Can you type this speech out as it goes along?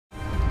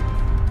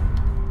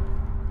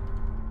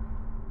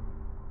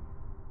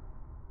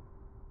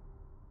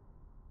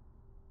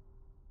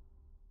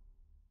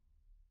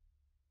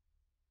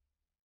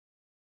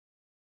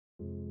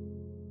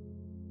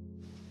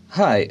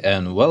Hi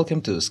and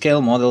welcome to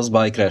Scale Models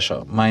by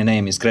Kresho. My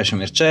name is Kresho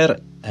Mircher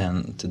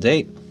and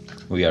today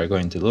we are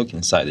going to look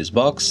inside this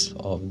box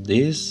of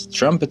these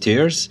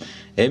Trumpeters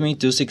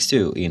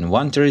Me262 in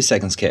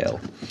 1/32 scale.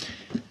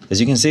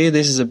 As you can see,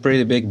 this is a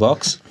pretty big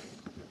box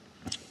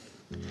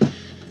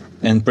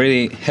and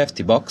pretty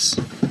hefty box.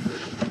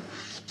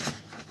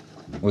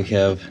 We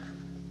have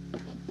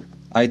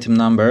item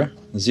number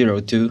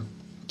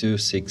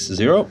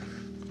 0.02260.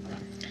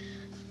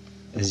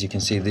 As you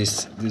can see,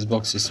 this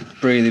box is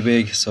pretty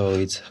big, so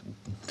it's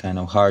kind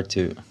of hard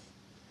to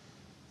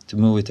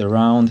move it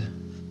around.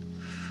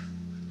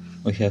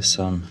 We have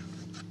some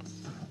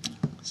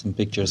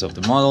pictures of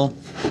the model,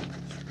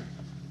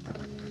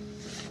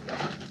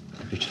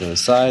 a picture of the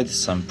side,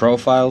 some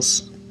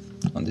profiles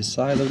on this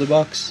side of the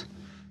box.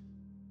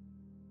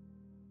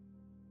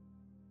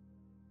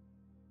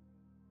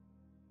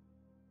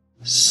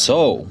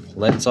 So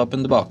let's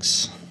open the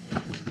box.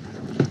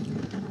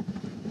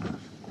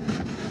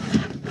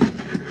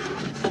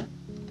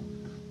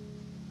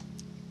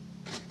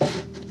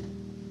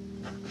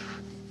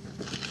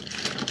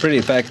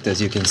 Pretty packed,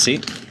 as you can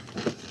see.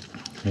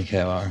 We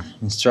have our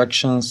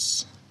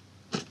instructions,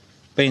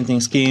 painting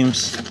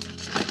schemes,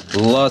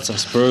 lots of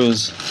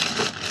sprues,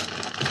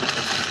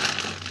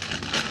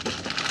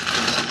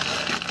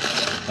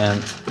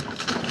 and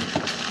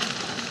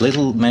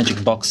little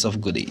magic box of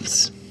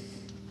goodies.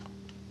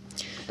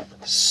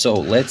 So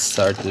let's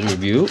start the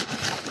review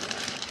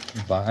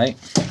by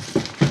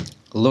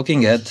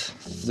looking at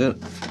the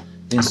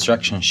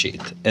instruction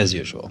sheet as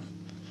usual.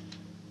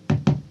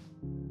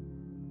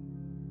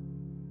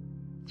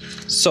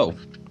 So,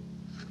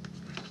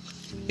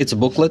 it's a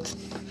booklet.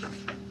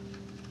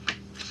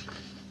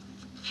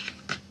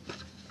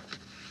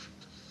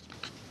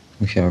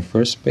 We have our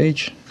first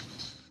page.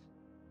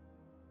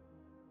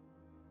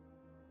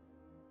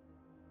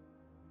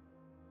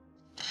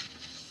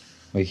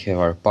 We have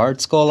our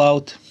parts call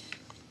out.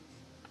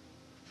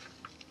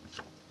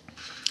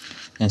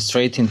 And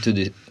straight into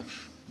the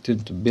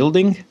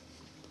building.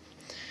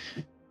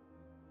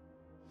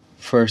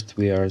 First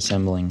we are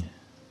assembling.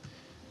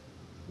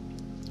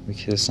 We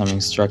have some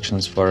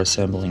instructions for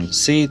assembling the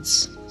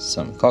seats,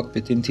 some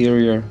cockpit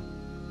interior,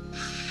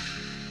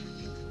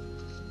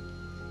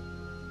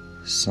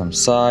 some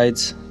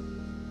sides,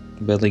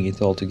 building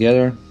it all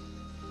together,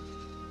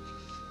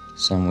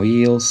 some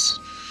wheels,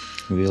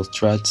 wheel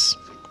struts,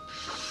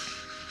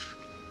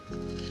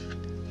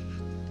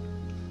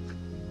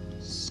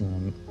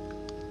 some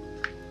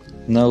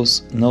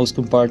nose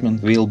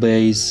compartment,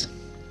 wheelbase,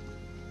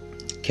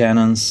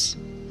 cannons.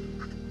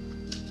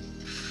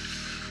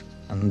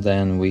 And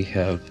then we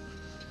have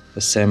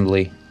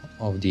assembly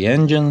of the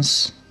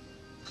engines,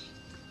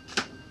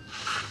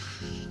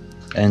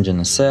 engine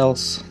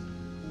nacelles,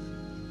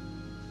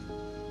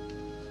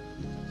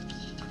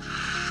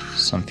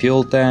 some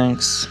fuel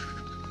tanks,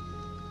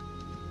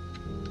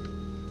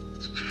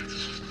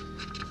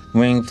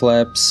 wing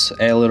flaps,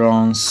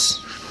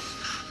 ailerons,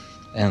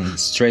 and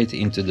straight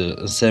into the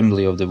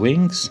assembly of the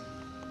wings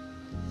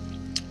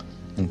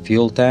and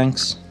fuel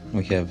tanks.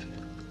 We have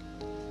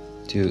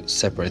two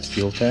separate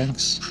fuel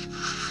tanks,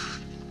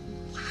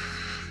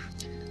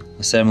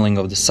 assembling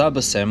of the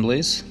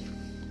sub-assemblies,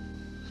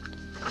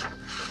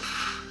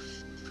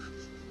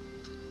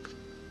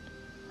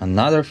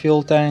 another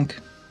fuel tank,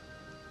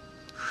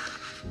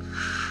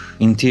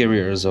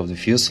 interiors of the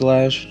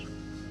fuselage,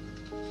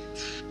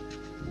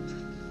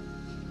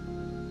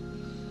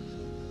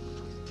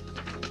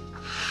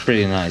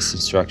 pretty nice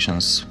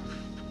instructions,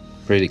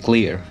 pretty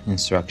clear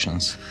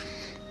instructions.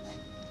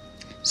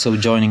 So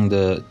joining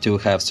the two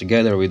halves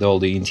together with all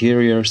the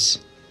interiors.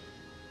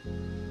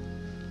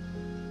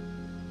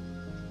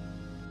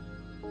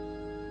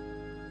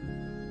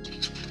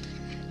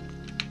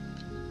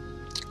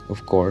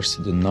 Of course,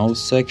 the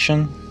nose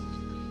section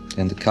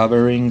and the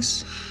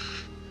coverings.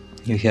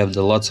 You have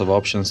the lots of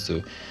options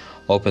to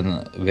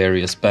open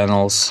various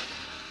panels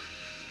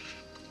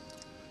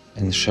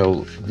and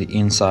show the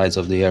insides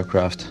of the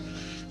aircraft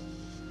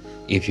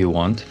if you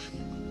want.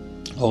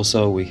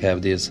 Also, we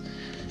have these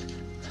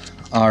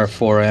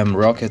R4M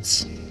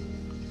rockets.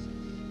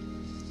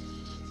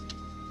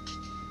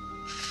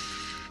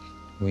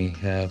 We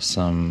have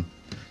some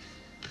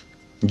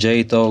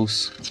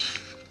J-toes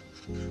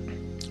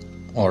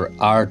or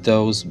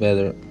R-toes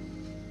better.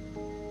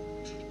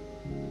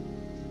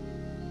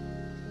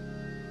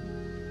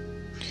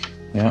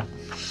 Yeah.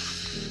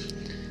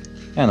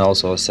 And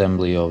also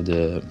assembly of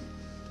the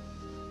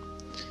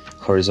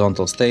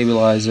horizontal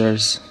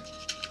stabilizers,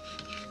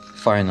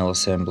 final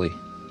assembly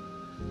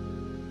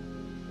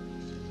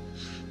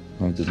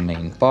of the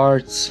main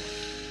parts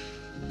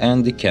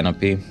and the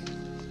canopy.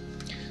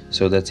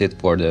 So that's it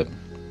for the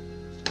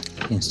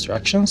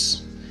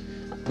instructions.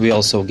 We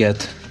also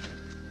get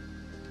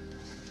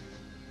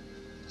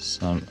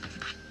some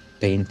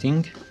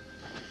painting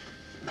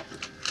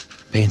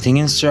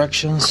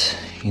instructions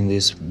in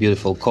these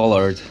beautiful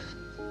colored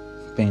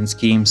paint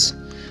schemes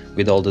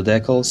with all the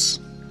decals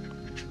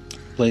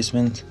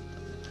placement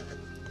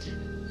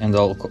and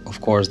all,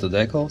 of course, the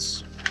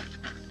decals.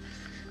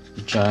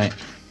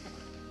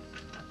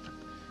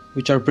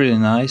 which are pretty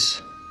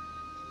nice.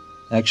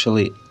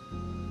 Actually,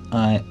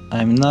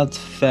 I'm not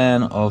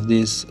fan of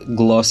this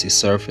glossy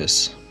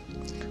surface.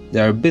 They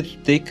are a bit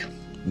thick,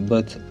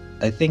 but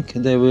I think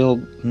they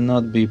will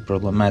not be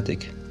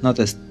problematic. Not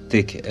as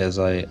thick as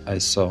I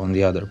saw on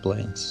the other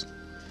planes.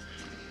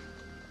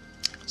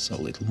 So a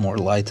little more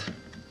light,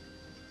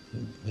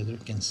 better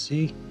can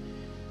see.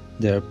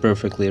 They are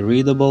perfectly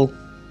readable.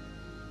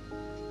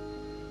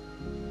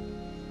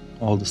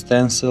 All the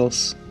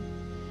stencils.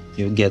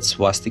 You get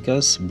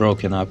swastikas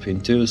broken up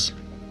in twos.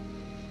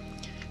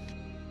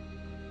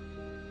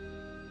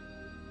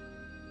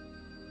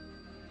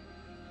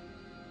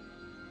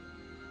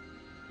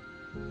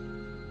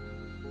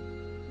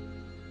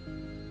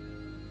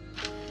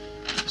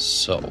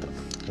 So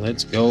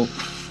let's go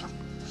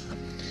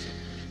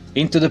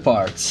into the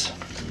parts.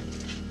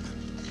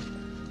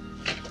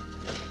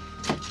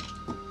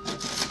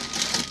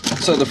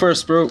 So the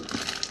first sprue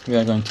we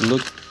are going to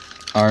look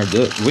are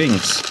the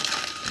wings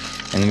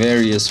and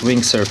various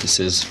wing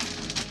surfaces.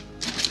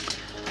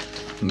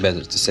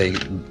 Better to say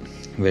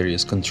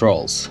various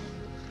controls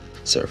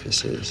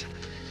surfaces.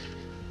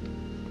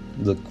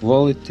 The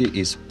quality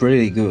is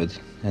pretty good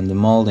and the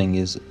molding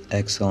is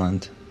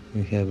excellent.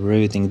 We have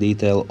riveting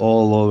detail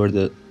all over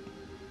the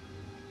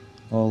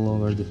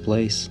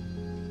place.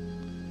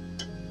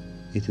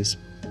 It is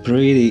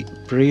pretty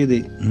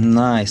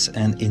nice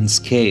and in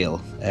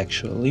scale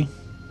actually.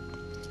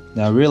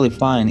 They are really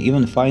fine,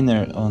 even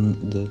finer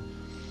on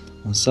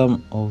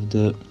some of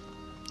the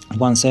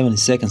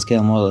 1/72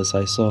 scale models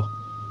I saw.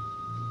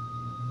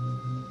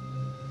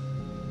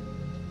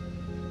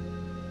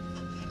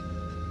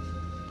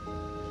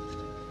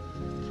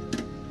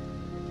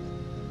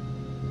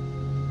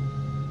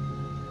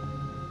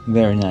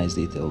 Very nice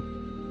detail.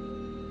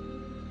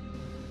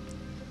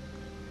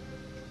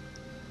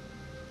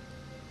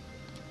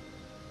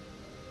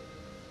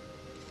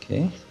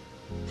 Okay,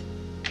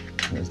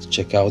 let's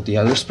check out the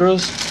other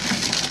sprues.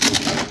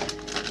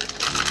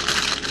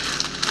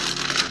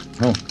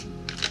 Oh.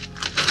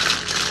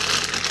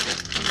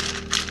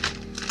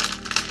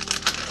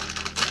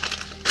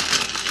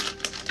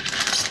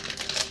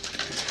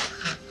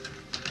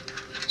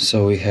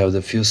 So we have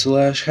the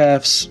fuselage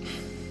halves.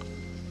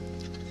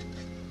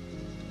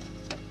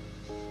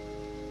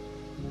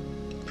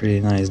 Pretty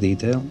nice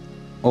detail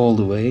all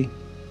the way,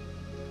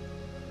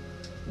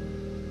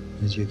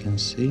 as you can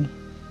see.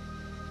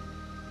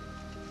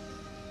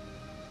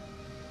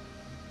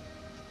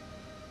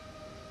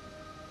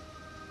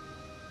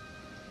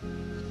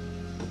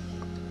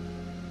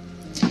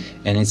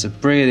 And it's a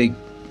pretty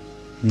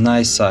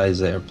nice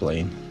size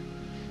airplane,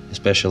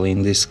 especially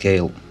in this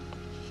scale.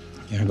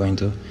 You're going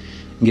to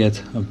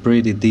get a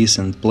pretty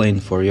decent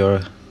plane for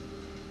your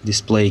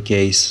display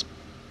case.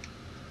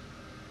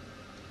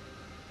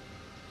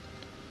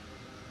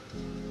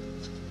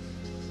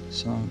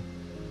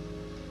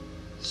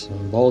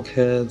 Some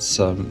bulkheads,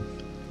 some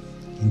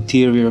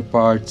interior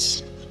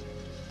parts,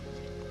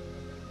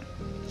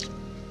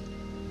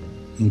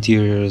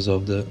 interiors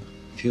of the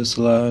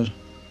fuselage.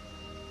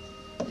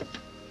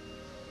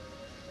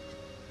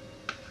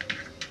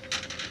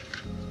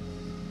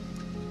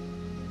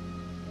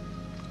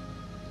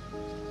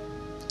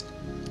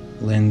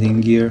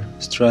 Landing gear,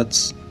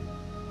 struts.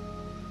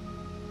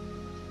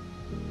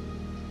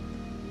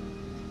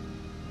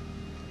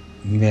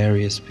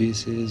 Various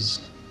pieces,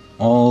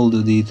 all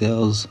the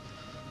details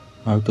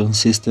are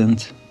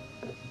consistent.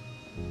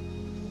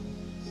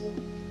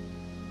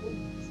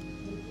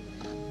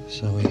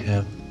 So we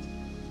have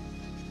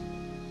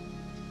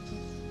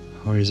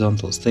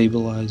horizontal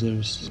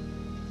stabilizers,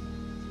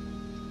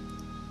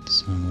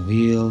 some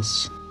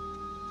wheels,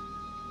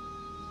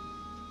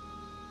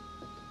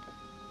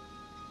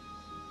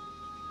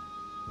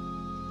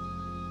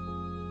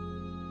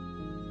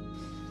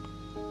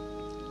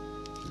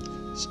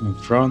 some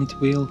front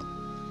wheel.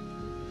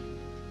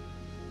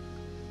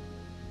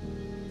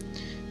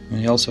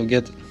 And you also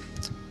get,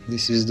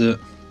 this is the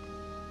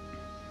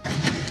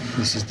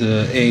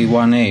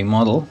A-1a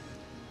model,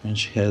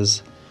 which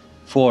has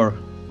 4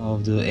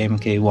 of the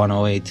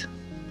MK108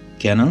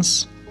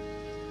 cannons,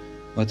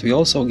 but we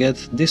also get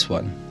this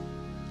one,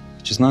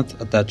 which is not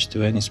attached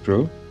to any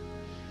sprue,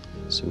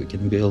 so we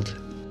can build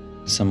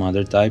some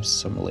other types,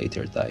 some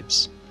later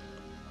types.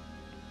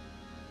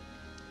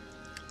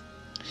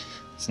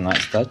 It's a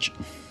nice touch.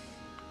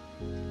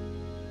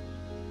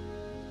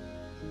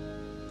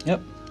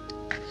 Yep.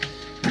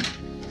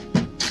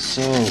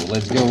 So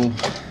let's go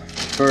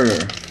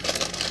further.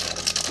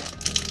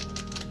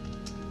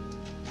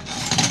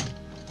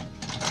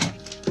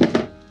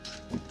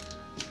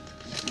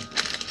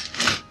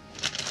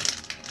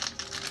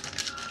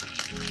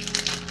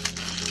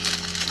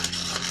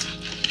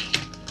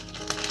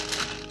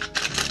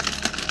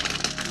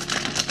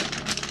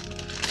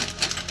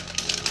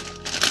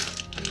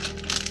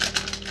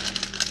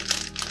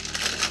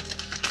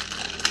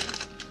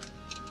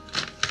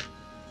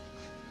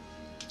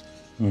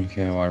 We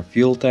have our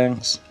fuel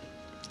tanks,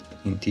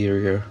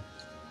 interior,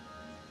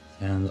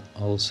 and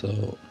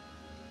also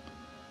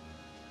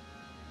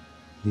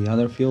the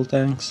other fuel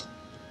tanks,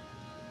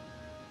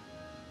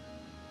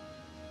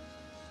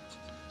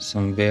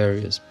 some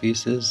various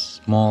pieces,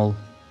 small.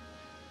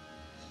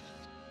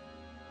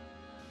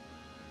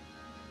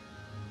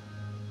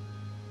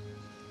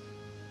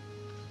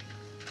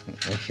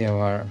 We have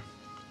our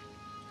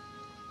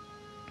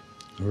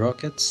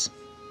rockets,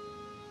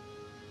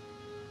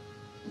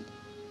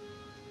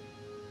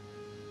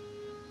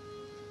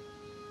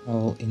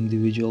 all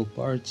individual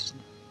parts,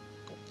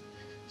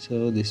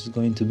 so this is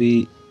going to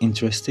be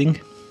interesting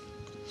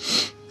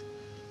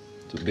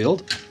to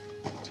build.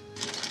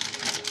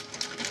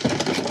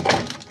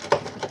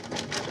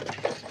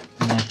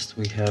 Next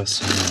we have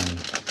some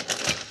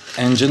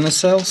engine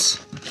nacelles.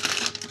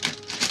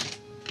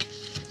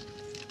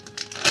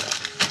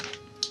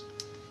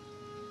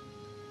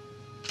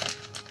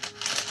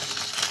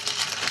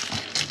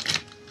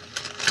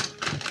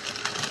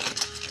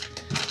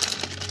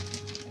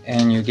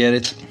 And you get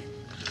it,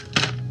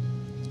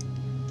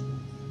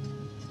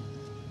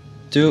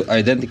 two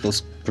identical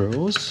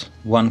screws,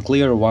 one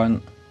clear,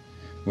 one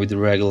with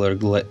regular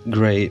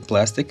gray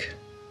plastic.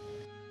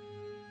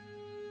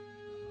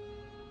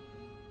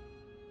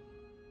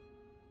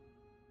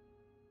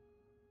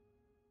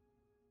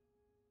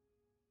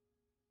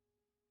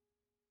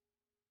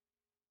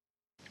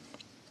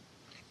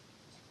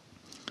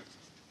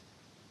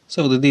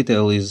 So the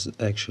detail is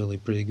actually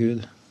pretty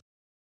good,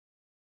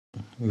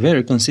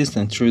 very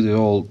consistent through the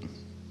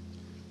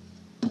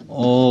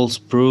all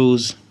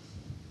sprues,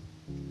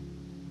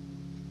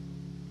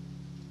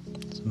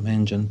 some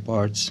engine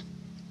parts,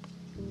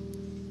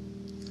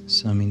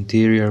 some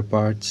interior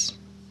parts.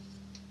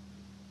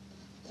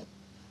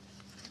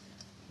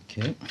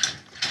 Okay,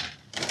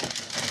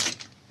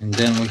 and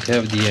then we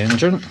have the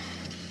engine.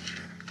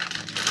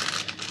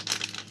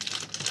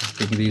 I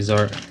think these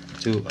are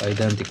two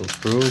identical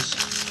screws.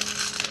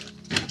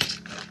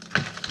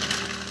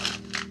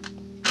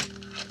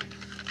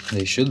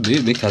 They should be,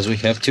 because we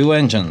have two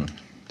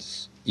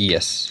engines.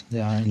 Yes,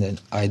 they are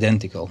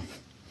identical.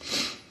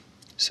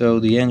 So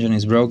the engine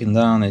is broken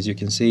down, as you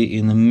can see,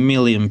 in a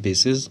million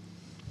pieces.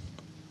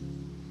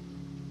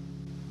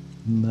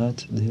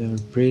 But they are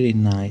pretty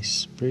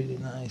nice, pretty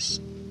nice.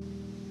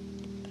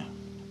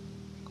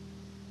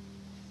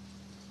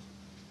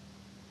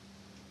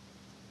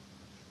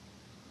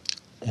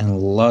 And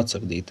lots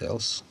of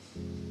details.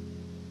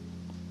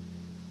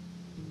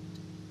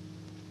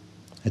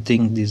 I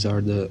think these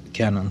are the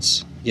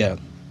cannons. Yeah,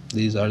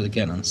 these are the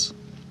cannons.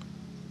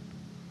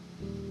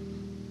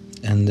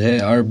 And they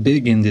are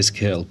big in this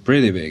scale,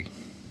 pretty big.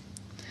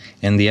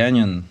 And the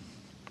onion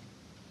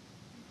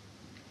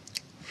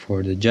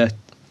for the jet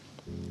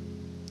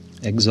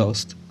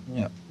exhaust.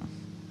 Yeah.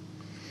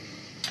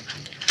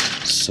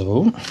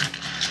 So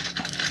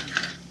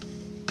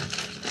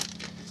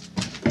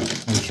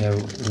we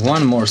have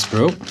one more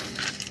screw,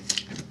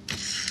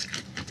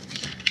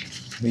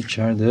 which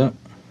are the,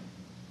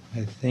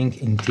 I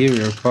think,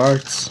 interior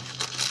parts.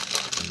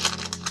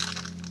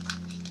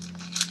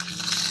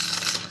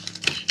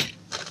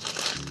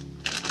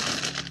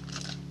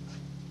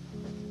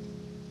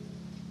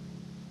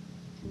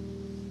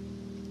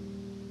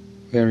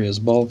 Various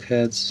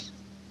bulkheads.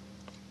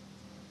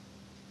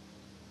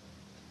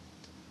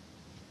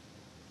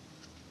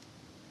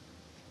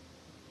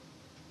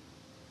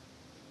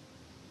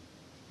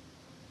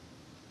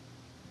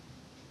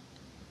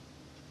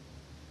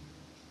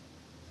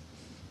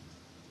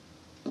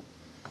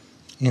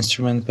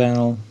 Instrument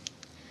panel,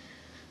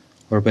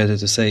 or better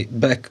to say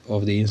back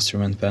of the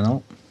instrument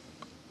panel,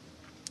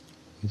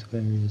 with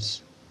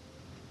various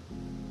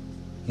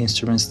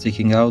instruments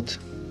sticking out.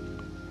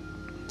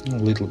 A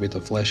little bit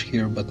of flash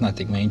here, but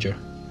nothing major.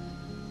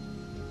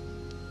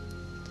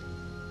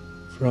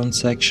 Front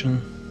section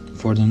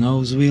for the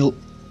nose wheel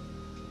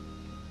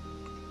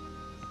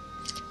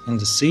and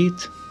the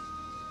seat,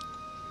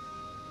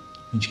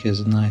 which has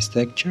a nice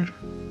texture.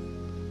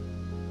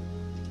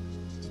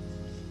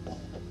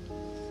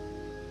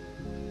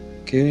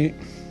 Okay,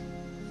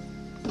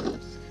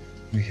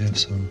 we have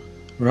some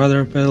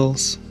rudder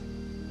pedals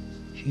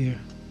here,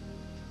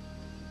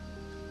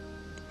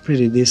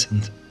 pretty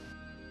decent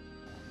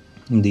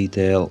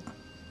detail.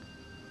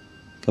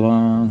 Come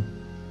on,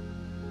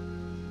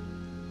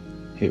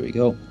 here we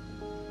go.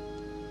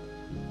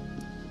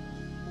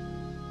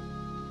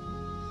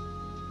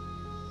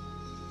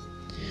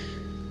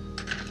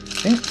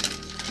 Okay,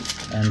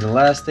 and the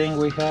last thing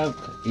we have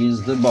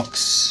is the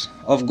box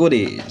of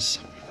goodies.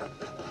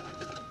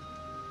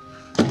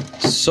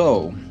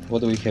 So, what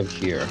do we have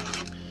here?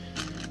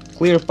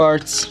 Clear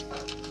parts,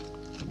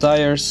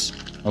 tires,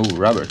 oh,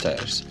 rubber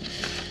tires,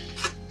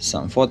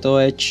 some photo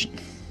etch,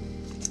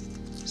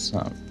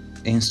 some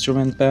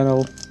instrument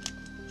panel,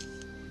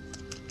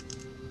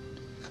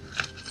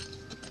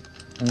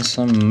 and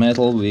some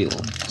metal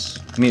wheels,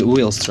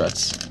 wheel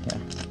struts, yeah,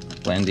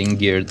 landing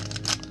gears,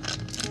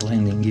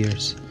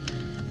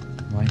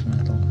 white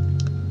metal,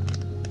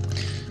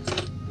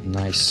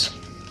 nice.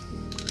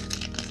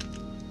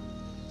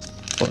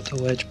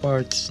 Photo edge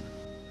parts.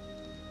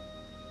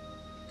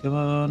 Come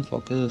on,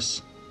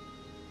 focus.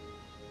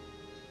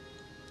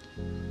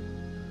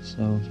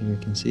 So here you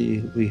can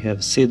see we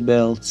have seat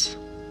belts,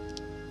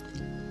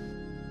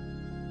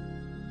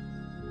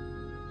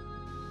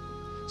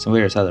 some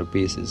various other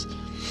pieces,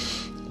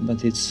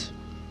 but it's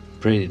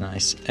pretty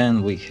nice.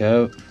 And we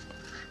have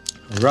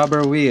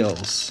rubber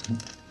wheels.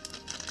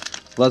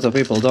 A lot of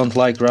people don't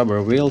like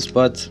rubber wheels,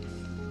 but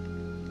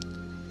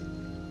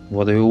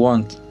what do you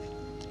want?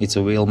 It's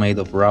a wheel made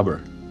of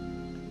rubber.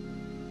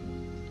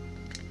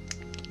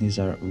 These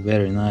are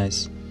very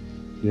nice.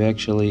 You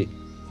actually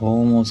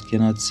almost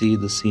cannot see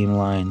the seam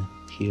line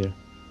here.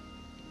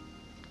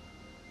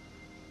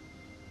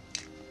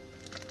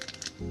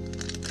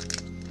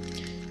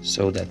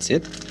 So that's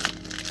it.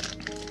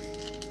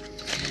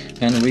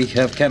 And we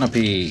have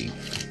canopy.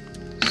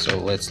 So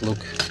let's look.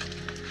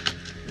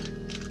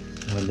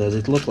 What does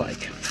it look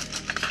like?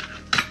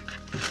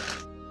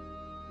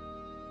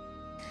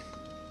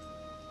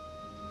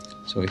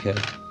 So we have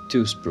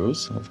two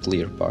sprues of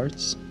clear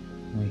parts.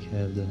 We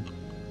have the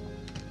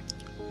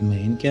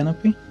main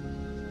canopy,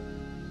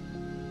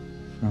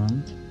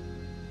 front,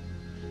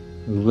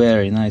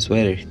 very nice,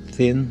 very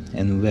thin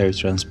and very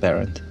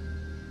transparent.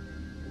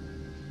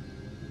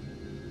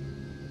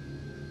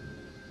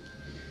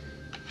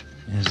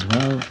 As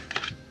well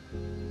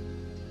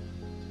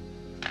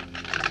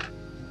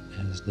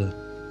as the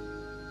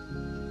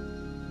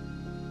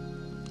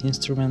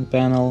instrument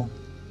panel,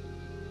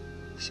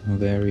 some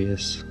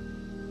various,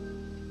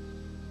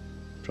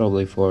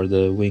 probably for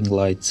the wing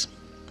lights,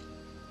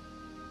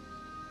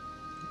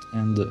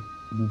 and the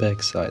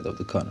back side of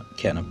the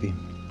canopy.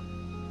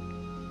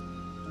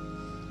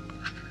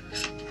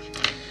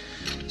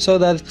 So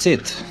that's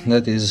it.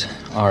 That is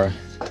our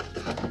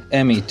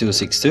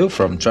Me262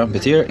 from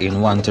Trumpeter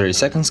in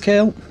 1/32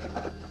 scale.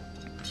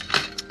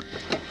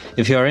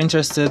 If you are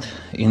interested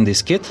in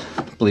this kit,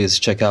 please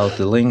check out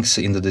the links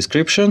in the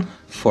description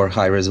for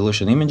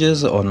high-resolution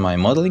images on my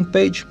modeling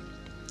page.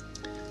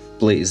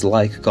 Please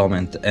like,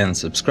 comment and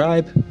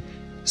subscribe.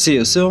 See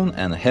you soon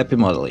and happy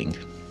modeling!